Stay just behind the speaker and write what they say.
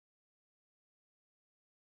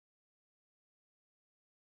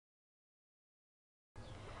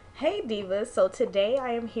Hey divas, so today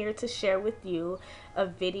I am here to share with you a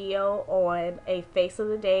video on a face of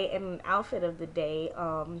the day and an outfit of the day.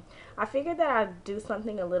 I figured that I'd do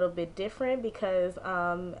something a little bit different because,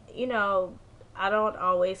 I don't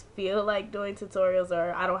always feel like doing tutorials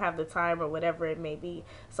or I don't have the time or whatever it may be.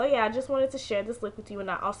 So yeah, I just wanted to share this look with you, and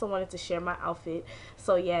I also wanted to share my outfit.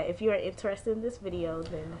 So yeah, if you are interested in this video,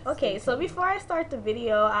 then okay. So before I start the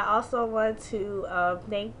video, I also want to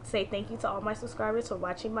say thank you to all my subscribers for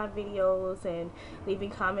watching my videos and leaving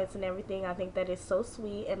comments and everything. I think that is so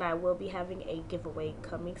sweet, and I will be having a giveaway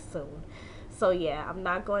coming soon. So yeah, I'm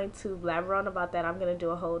not going to blabber on about that. I'm gonna do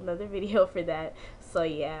a whole nother video for that. So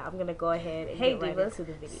yeah, I'm gonna go ahead and get right into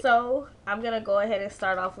the video. So I'm gonna go ahead and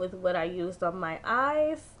start off with what I used on my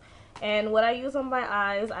eyes. And what I use on my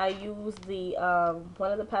eyes, I used the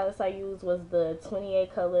one of the palettes I used was the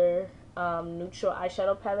 28 color neutral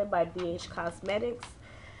eyeshadow palette by BH Cosmetics.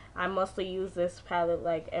 I mostly use this palette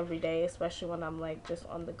like every day, especially when I'm like just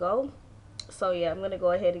on the go. So yeah, I'm gonna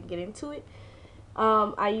go ahead and get into it.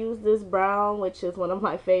 I use this brown, which is one of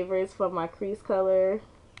my favorites for my crease color.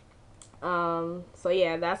 So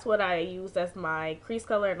yeah, that's what I use as my crease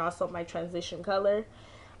color and also my transition color.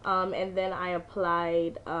 And then I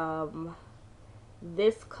applied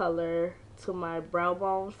this color to my brow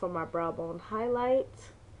bone for my brow bone highlight.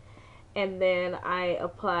 And then I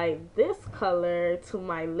applied this color to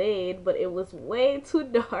my lid, but it was way too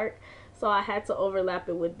dark, so I had to overlap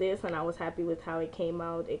it with this, and I was happy with how it came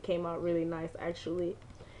out. It came out really nice actually.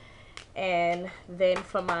 And then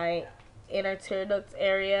for my inner tear ducts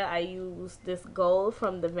area, I used this gold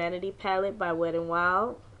from the Vanity palette by Wet n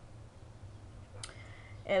Wild.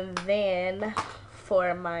 And then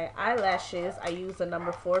for my eyelashes, I used the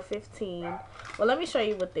number 415. Well, let me show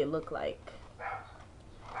you what they look like.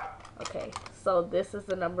 Okay, so this is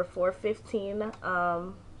the number 415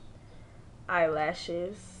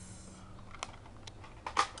 eyelashes.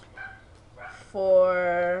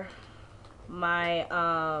 For my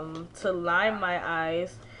to line my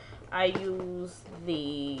eyes, I use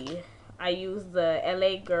the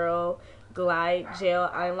LA Girl Glide Gel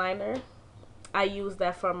eyeliner. I use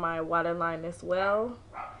that for my waterline as well.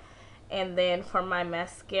 And then for my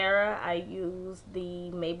mascara, I use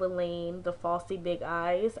the Maybelline, the Falsy Big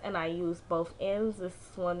Eyes, and I use both ends. This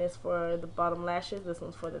one is for the bottom lashes, this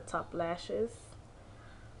one's for the top lashes.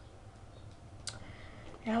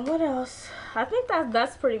 And what else? I think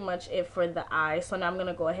that's pretty much it for the eyes. So now I'm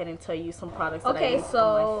gonna go ahead and tell you some products that I use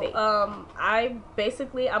on my face.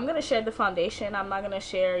 I'm gonna share the foundation. I'm not gonna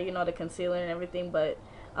share, the concealer and everything, but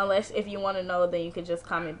unless if you want to know, then you could just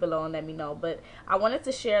comment below and let me know. But I wanted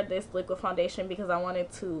to share this liquid foundation because I wanted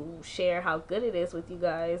to share how good it is with you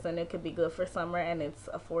guys, and it could be good for summer and it's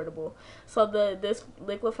affordable. So this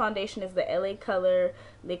liquid foundation is the LA Color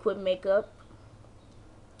Liquid Makeup,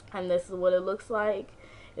 and this is what it looks like.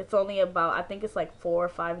 It's only about, I think it's like $4 or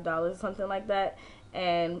 $5, something like that,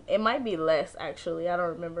 and it might be less actually, I don't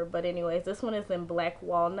remember. But anyways, this one is in Black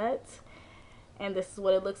Walnut, and this is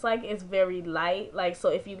what it looks like. It's very light, like, so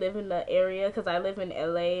if you live in the area, because I live in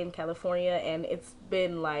LA in California, and it's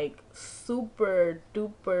been like super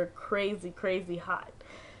duper crazy hot,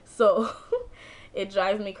 so it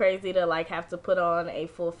drives me crazy to like have to put on a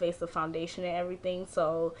full face of foundation and everything.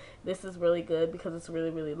 So this is really good because it's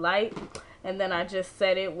really light. And then I just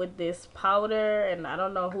set it with this powder, and I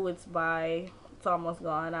don't know who it's by. It's almost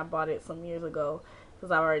gone. I bought it some years ago because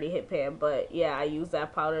I already hit pan. But yeah, I use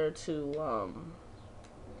that powder to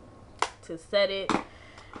set it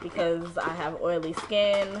because I have oily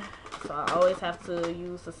skin, so I always have to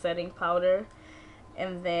use a setting powder.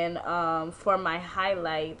 And then for my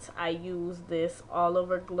highlights, I use this All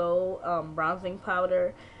Over Glow bronzing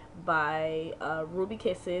powder by Ruby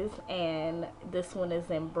Kisses, and this one is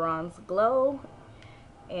in Bronze Glow.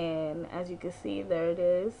 And as you can see, there it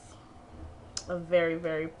is, a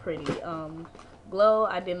very pretty glow.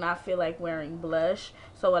 I did not feel like wearing blush,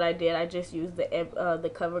 so what I did, I just used the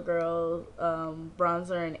CoverGirl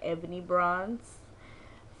bronzer in Ebony Bronze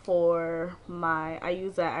for my, I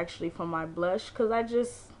use that actually for my blush because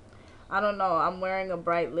I don't know, I'm wearing a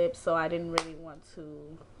bright lip, so I didn't really want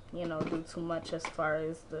to do too much as far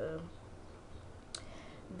as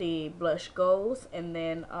the blush goes. And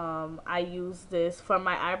then I use this for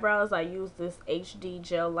my eyebrows. I use this HD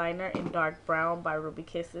gel liner in Dark Brown by Ruby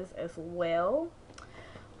Kisses as well.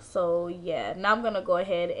 So yeah, now I'm gonna go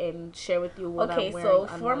ahead and share with you what I'm wearing. Okay, so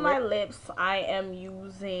for my lips, I am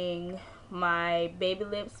using my Baby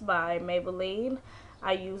Lips by Maybelline.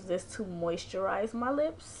 I use this to moisturize my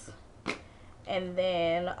lips. And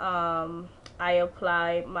then I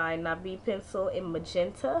apply my Nabi pencil in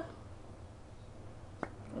Magenta,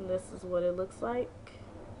 and this is what it looks like.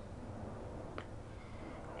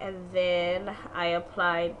 And then I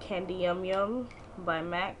applied Candy Yum Yum by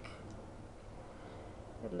MAC,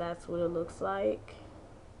 and that's what it looks like.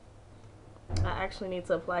 I actually need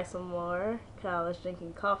to apply some more because I was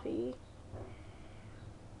drinking coffee.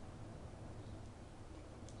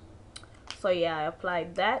 So yeah, I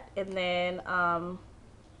applied that, and then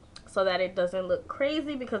so that it doesn't look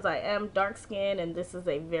crazy because I am dark skinned and this is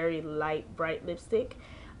a very light bright lipstick,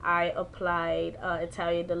 I applied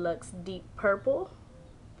Italia Deluxe Deep Purple,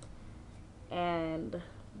 and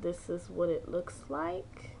this is what it looks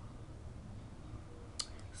like.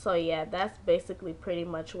 So yeah, that's basically pretty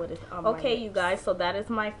much what it's on. Okay, you guys, so that is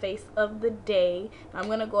my face of the day. I'm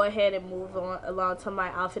gonna go ahead and move on along to my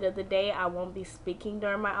outfit of the day. I won't be speaking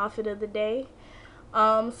during my outfit of the day.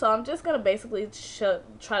 So I'm just gonna basically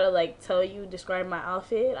try to like describe my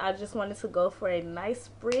outfit. I just wanted to go for a nice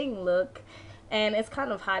spring look, and it's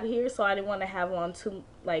kind of hot here, so I didn't want to have on too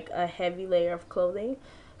like a heavy layer of clothing.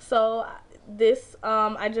 So this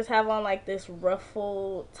I just have on like this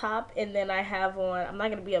ruffle top, and then I have on, I'm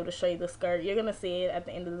not gonna be able to show you the skirt, you're gonna see it at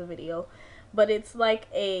the end of the video, but it's like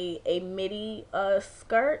a midi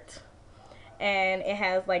skirt, and it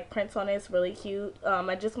has like prints on it. It's really cute.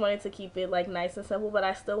 I just wanted to keep it like nice and simple, but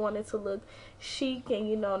I still wanted to look chic and,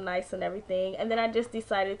 you know, nice and everything. And then I just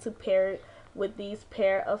decided to pair it with these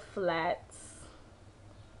pair of flats.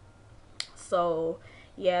 So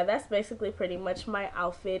yeah, that's basically pretty much my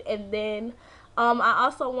outfit. And then I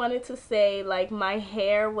also wanted to say, like, my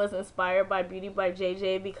hair was inspired by Beauty by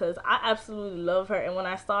JJ because I absolutely love her, and when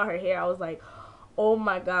I saw her hair I was like, oh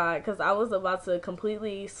my god, because I was about to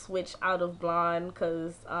completely switch out of blonde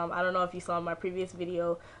because I don't know if you saw in my previous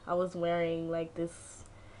video, I was wearing like this,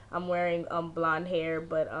 I'm wearing blonde hair,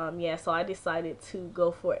 but yeah, so I decided to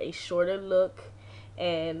go for a shorter look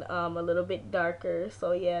and a little bit darker.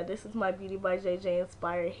 So yeah, this is my Beauty by JJ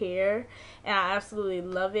inspired hair, and I absolutely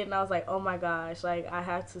love it, and I was like, oh my gosh, like I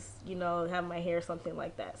have to, you know, have my hair something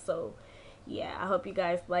like that. So yeah, I hope you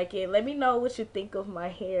guys like it. Let me know what you think of my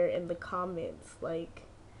hair in the comments. Like,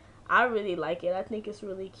 I really like it. I think it's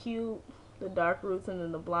really cute. The dark roots and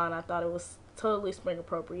then the blonde, I thought it was totally spring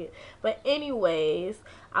appropriate. But anyways,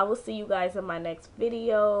 I will see you guys in my next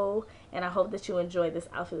video, and I hope that you enjoy this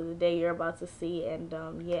outfit of the day you're about to see. And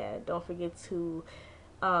yeah, don't forget to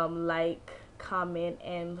like, comment,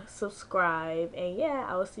 and subscribe. And yeah,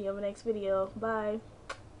 I will see you in my next video. Bye.